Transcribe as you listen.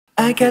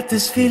I get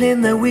this feeling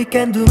that we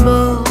can do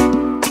more.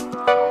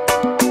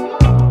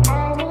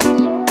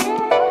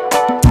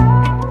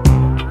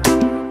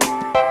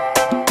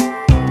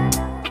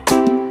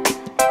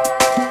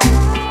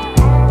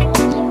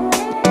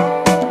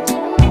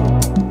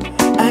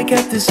 I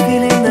get this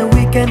feeling that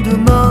we can do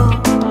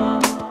more.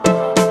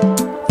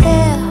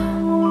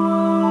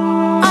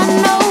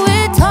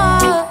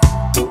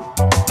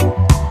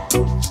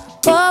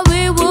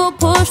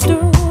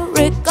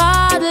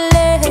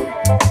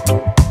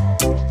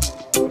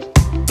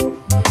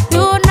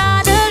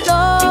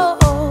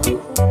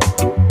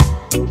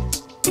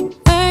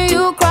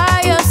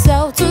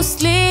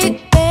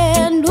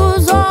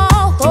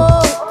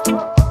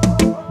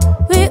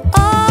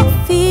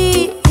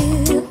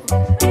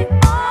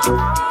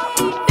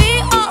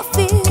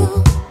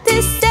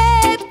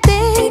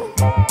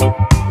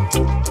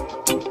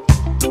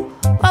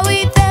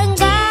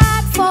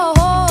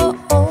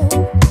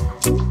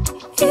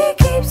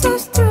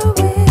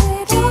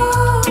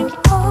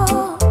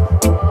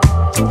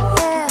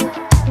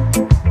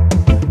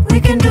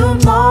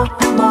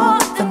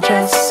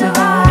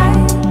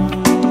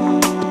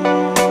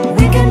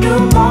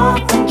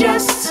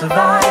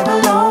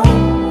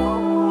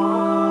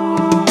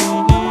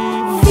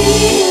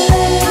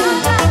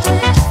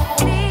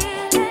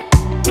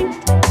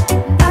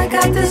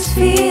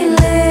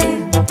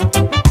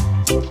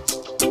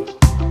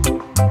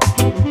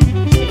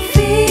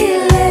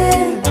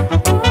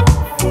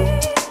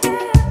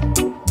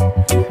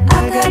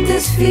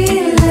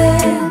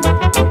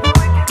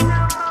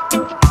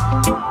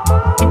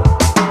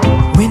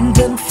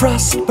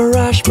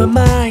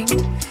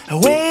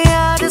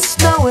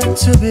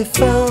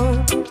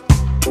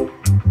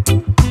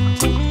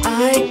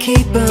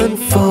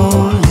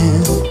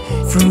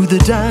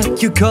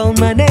 You call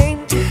my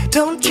name,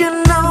 don't you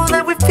know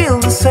that we feel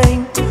the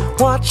same?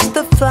 Watch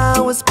the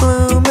flowers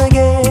bloom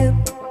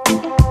again.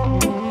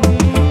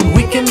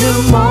 We can do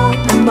more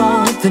and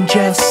more than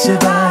just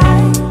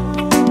survive.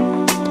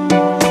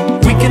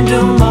 We can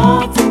do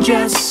more than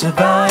just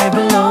survive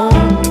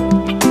alone.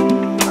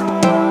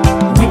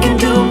 We can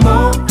do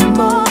more and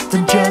more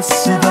than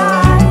just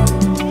survive.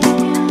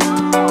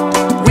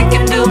 We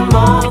can do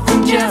more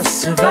than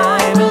just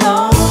survive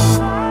alone.